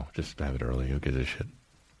it, I don't know. Just have it early. Who gives a shit?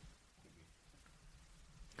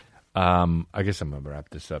 I guess I'm going to wrap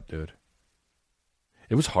this up, dude.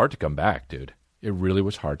 It was hard to come back, dude. It really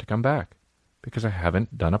was hard to come back. Because I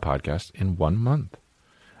haven't done a podcast in 1 month.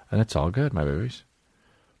 And it's all good, my babies.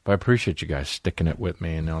 But I appreciate you guys sticking it with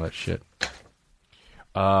me and all that shit.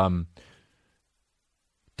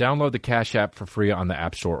 Download the Cash App for free on the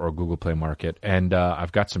App Store or Google Play Market. And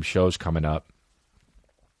I've got some shows coming up.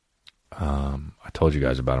 I told you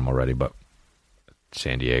guys about them already, but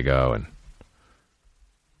San Diego and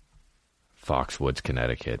Foxwoods,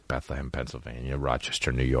 Connecticut, Bethlehem, Pennsylvania,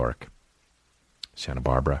 Rochester, New York, Santa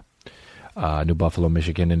Barbara, New Buffalo,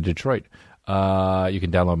 Michigan, and Detroit. You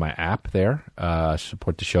can download my app there.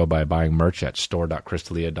 Support the show by buying merch at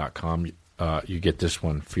store.crystalia.com. You get this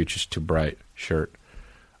one, Future's Too Bright shirt.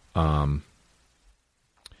 Let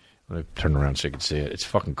me turn around so you can see it. It's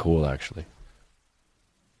fucking cool, actually.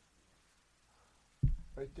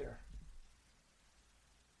 Right there.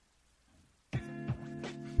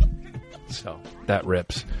 So that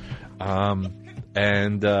rips.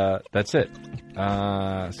 And that's it.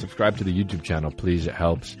 Subscribe to the YouTube channel, please. It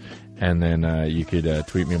helps. And then you could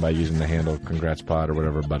tweet me by using the handle CongratsPod or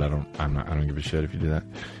whatever. But I don't give a shit if you do that.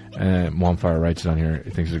 And Wildfire writes it on here.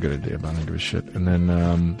 He thinks it's a good idea, but I don't give a shit. And then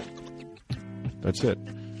that's it.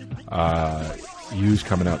 You's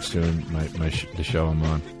coming out soon. The show I'm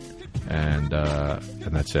on. And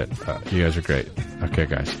that's it. You guys are great. Okay,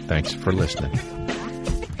 guys. Thanks for listening.